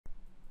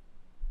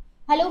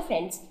Hello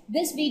friends,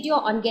 this video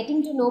on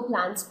Getting to Know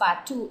Plants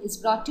Part 2 is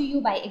brought to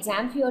you by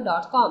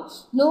examfear.com.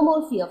 No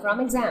more fear from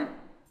exam.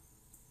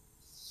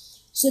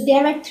 So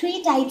there are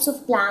three types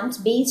of plants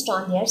based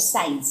on their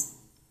size.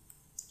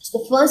 So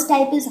the first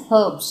type is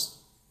herbs.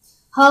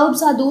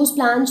 Herbs are those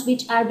plants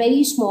which are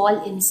very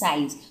small in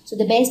size. So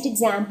the best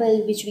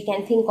example which we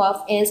can think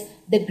of is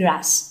the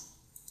grass.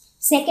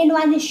 Second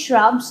one is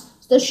shrubs.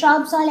 So the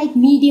shrubs are like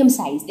medium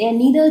size. They are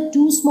neither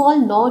too small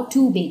nor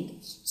too big.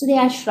 So they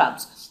are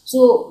shrubs.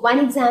 So one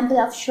example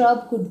of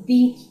shrub could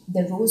be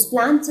the rose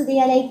plant. So they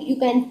are like you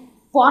can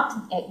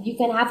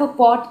have a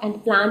pot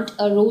and plant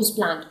a rose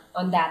plant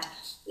on that,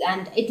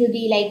 and it will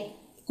be like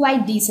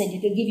quite decent.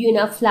 It will give you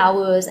enough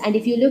flowers, and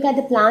if you look at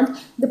the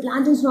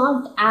plant is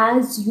not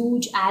as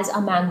huge as a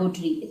mango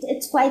tree.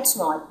 It's quite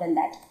small than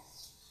that.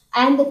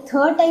 And the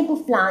third type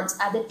of plants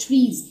are the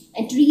trees,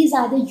 and trees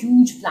are the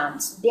huge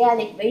plants. They are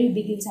like very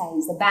big in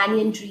size. The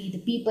banyan tree, the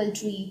peepal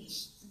tree,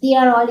 they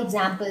are all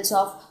examples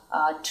of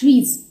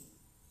trees.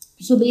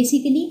 So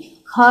basically,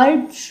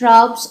 herbs,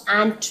 shrubs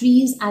and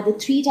trees are the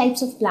three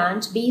types of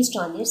plants based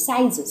on their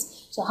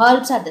sizes. So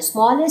herbs are the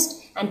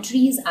smallest and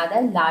trees are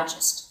the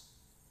largest.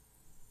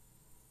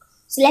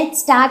 So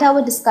let's start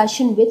our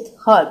discussion with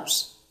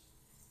herbs.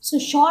 So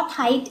short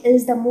height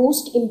is the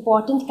most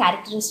important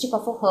characteristic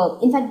of a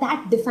herb. In fact,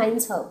 that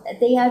defines herb.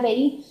 They have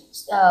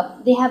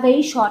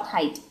very short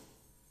height.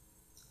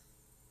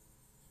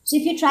 So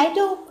if you try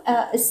to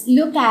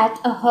look at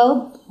a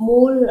herb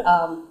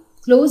more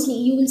closely,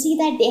 you will see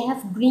that they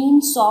have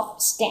green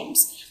soft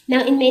stems.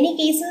 Now in many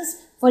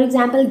cases, for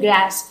example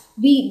grass,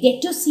 we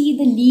get to see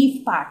the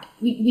leaf part.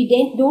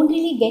 We don't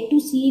really get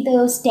to see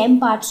the stem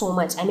part so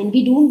much. I mean,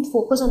 we don't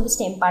focus on the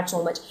stem part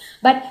so much.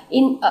 But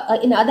in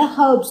other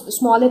herbs, the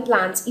smaller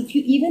plants,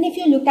 even if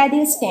you look at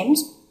their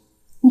stems,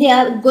 they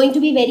are going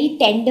to be very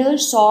tender,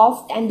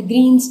 soft and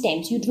green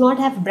stems. You do not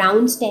have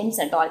brown stems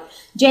at all.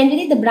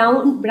 Generally the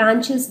brown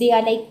branches, they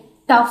are like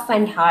tough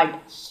and hard.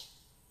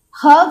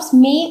 Herbs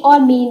may or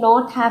may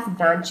not have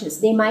branches.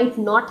 They might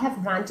not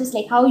have branches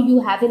like how you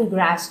have in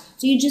grass.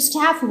 So you just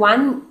have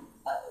one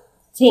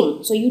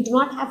thing. So you do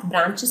not have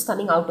branches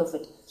coming out of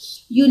it.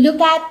 You look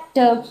at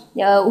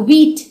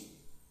wheat.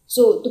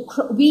 So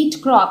the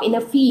wheat crop in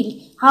a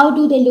field, how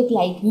do they look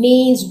like?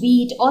 Maize,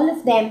 wheat, all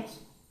of them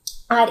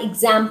are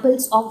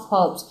examples of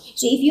herbs.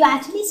 So if you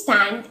actually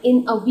stand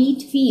in a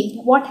wheat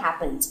field, what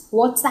happens?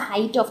 What's the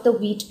height of the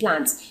wheat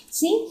plants?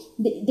 See,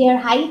 their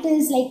height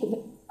is like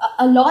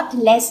a lot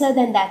lesser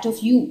than that of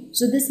you.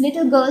 So this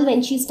little girl,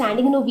 when she's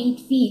standing in a wheat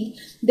field,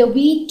 the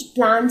wheat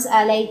plants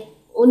are like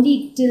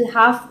only till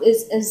half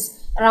is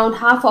around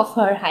half of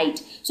her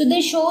height. So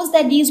this shows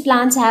that these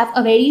plants have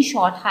a very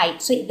short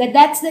height. So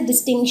that's the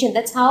distinction.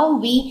 That's how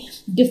we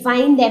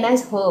define them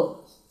as herb.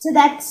 So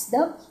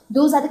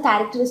those are the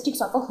characteristics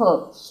of a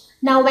herb.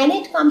 Now when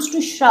it comes to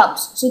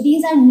shrubs, so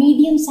these are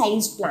medium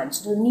sized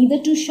plants. So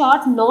neither too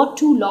short nor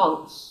too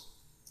long.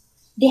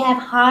 They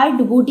have hard,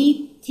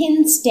 woody,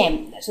 thin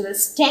stem. So the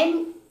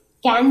stem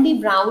can be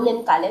brown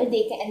in color.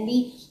 They can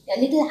be a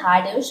little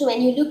harder. So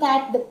when you look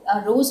at the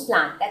rose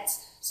plant,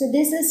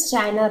 this is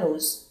China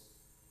rose.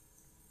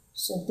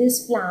 So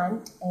this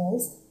plant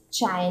is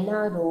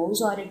China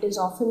rose, or it is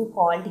often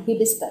called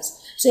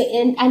hibiscus. So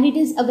and it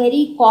is a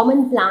very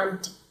common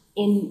plant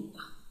in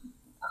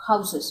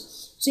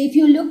houses. So if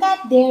you look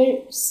at their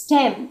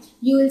stem,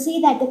 you will see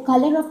that the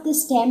color of the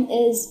stem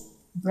is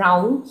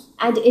brown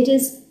and it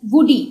is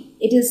woody.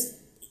 It is,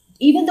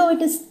 even though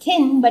it is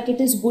thin, but it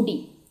is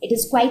woody. It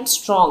is quite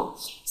strong.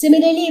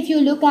 Similarly, if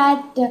you look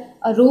at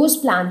a rose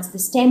plant, the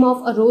stem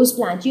of a rose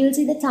plant, you will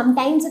see that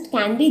sometimes it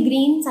can be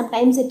green,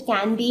 sometimes it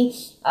can be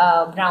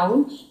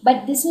brown,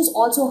 but this is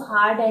also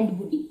hard and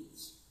woody.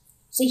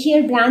 So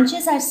here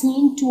branches are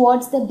seen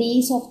towards the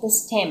base of the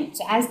stem.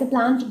 So as the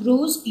plant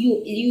grows,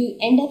 you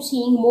end up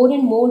seeing more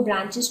and more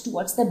branches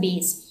towards the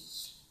base.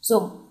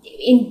 So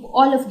in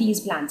all of these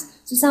plants.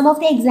 So some of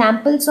the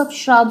examples of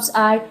shrubs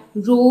are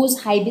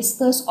rose,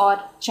 hibiscus or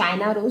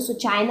China rose. So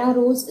China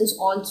rose is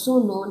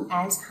also known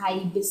as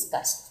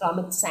hibiscus from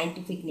its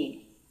scientific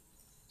name.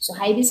 So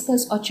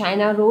hibiscus or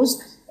China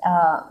rose.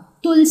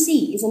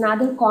 Tulsi is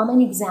another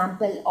common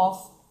example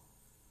of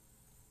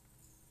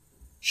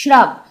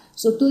shrub.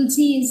 So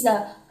tulsi is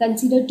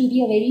considered to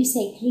be a very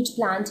sacred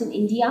plant in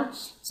India.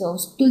 So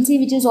tulsi,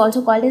 which is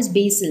also called as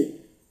basil.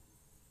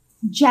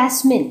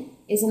 Jasmine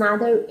is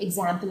another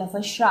example of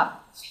a shrub.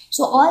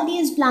 So all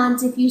these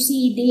plants, if you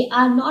see, they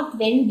are not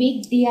very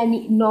big, they are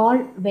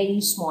nor very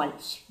small.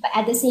 But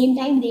at the same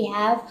time, they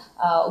have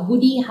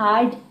woody,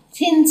 hard,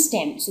 thin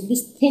stems. So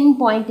this thin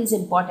point is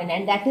important,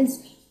 and that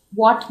is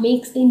what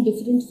makes them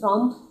different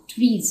from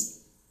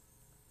trees.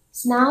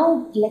 So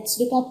now let's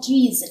look at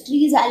trees.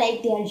 Trees are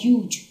like, they are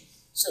huge.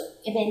 So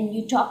when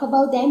you talk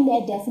about them, they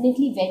are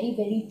definitely very,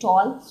 very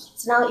tall.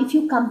 So now if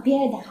you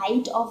compare the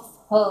height of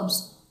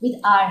herbs with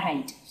our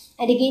height,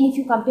 and again if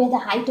you compare the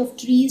height of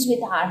trees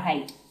with our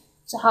height,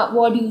 so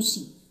what do you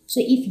see? So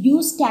if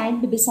you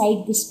stand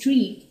beside this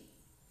tree,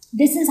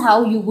 this is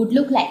how you would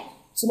look like.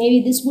 So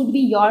maybe this would be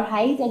your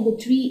height and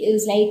the tree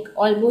is like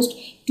almost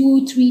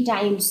 2-3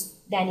 times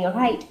than your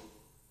height.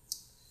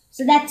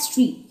 So that's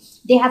tree.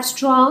 They have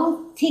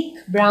strong, thick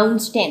brown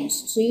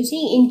stems. So you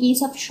see, in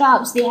case of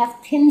shrubs, they have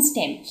thin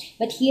stem,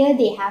 but here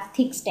they have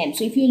thick stem.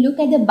 So if you look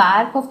at the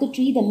bark of the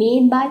tree, the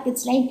main bark,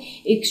 it's like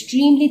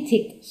extremely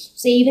thick.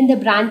 So even the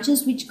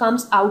branches which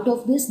comes out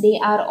of this, they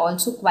are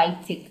also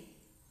quite thick.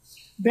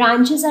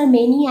 Branches are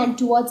many and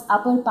towards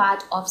upper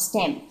part of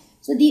stem.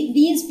 So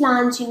these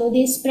plants,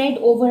 they spread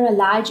over a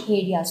large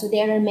area. So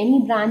there are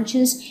many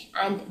branches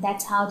and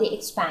that's how they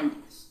expand.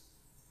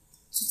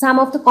 So some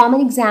of the common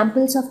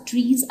examples of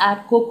trees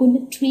are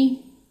coconut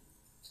tree,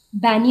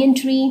 banyan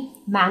tree,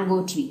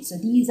 mango tree. So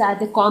these are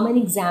the common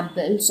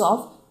examples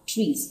of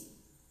trees.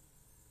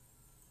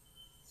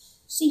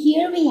 So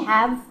here we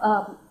have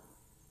a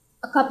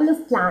couple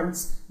of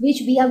plants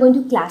which we are going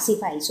to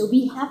classify. So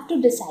we have to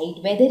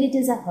decide whether it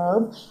is a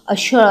herb, a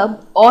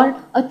shrub or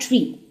a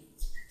tree.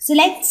 So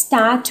let's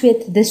start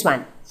with this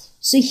one.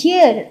 So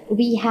here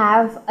we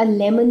have a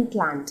lemon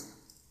plant.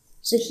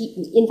 So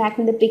in fact,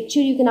 in the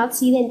picture, you cannot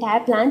see the entire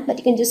plant, but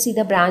you can just see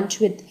the branch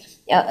with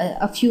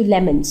a few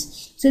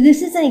lemons. So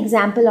this is an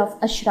example of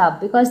a shrub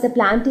because the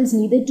plant is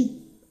neither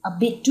a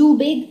bit too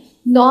big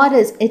nor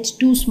is it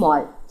too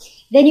small.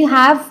 Then you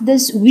have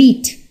this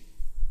wheat.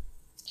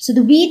 So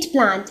the wheat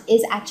plant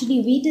is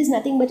actually, wheat is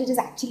nothing but it is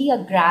actually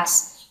a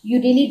grass. You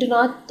really do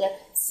not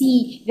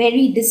see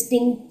very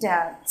distinct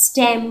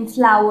stem,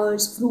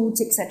 flowers, fruits,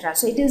 etc.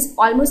 So it is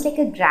almost like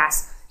a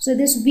grass. So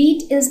this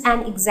wheat is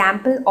an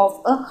example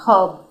of a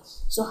herb.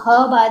 So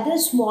herb are the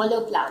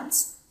smaller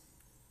plants.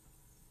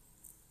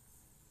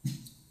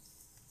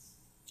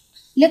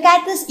 Look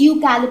at this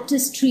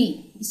eucalyptus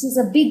tree. This is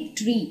a big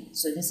tree.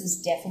 So this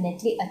is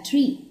definitely a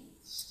tree.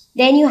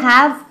 Then you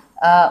have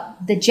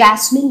the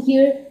jasmine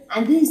here.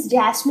 And this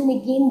jasmine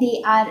again,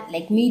 they are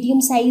like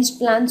medium-sized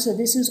plants. So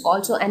this is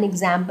also an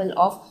example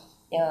of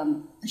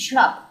a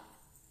shrub.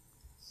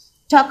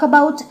 Talk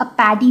about a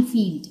paddy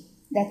field.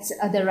 That's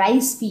the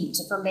rice field,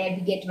 so from where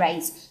we get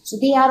rice. So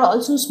they are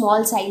also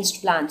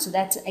small-sized plants. So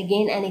that's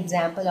again an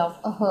example of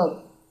a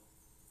herb.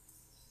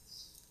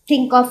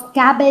 Think of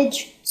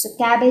cabbage. So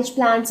cabbage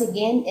plants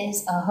again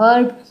is a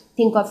herb.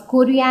 Think of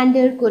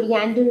coriander.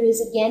 Coriander is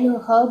again a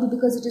herb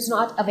because it is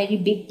not a very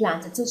big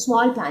plant. It's a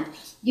small plant.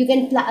 You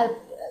can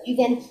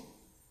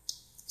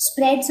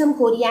spread some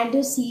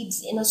coriander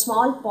seeds in a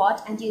small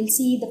pot and you'll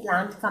see the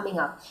plant coming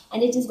up.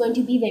 And it is going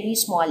to be very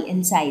small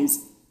in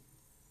size.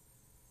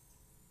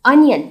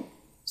 Onion.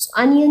 So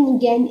onion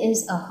again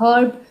is a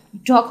herb. You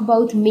talk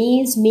about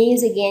maize.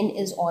 Maize again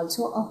is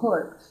also a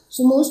herb.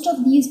 So most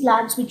of these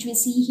plants which we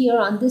see here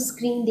on this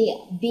screen, they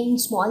being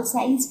small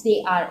sized,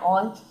 they are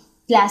all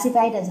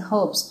classified as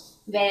herbs.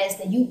 Whereas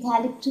the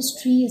eucalyptus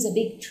tree is a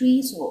big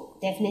tree, so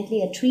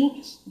definitely a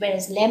tree.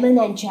 Whereas lemon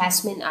and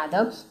jasmine are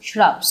the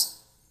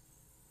shrubs.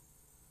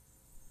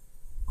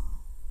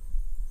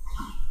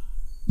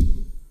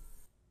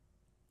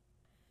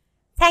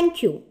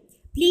 Thank you.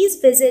 Please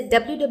visit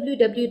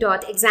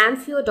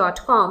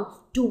www.examfear.com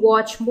to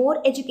watch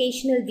more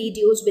educational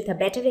videos with a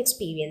better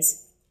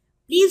experience.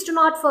 Please do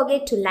not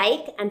forget to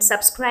like and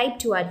subscribe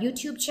to our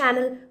YouTube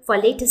channel for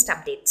latest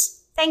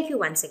updates. Thank you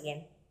once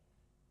again.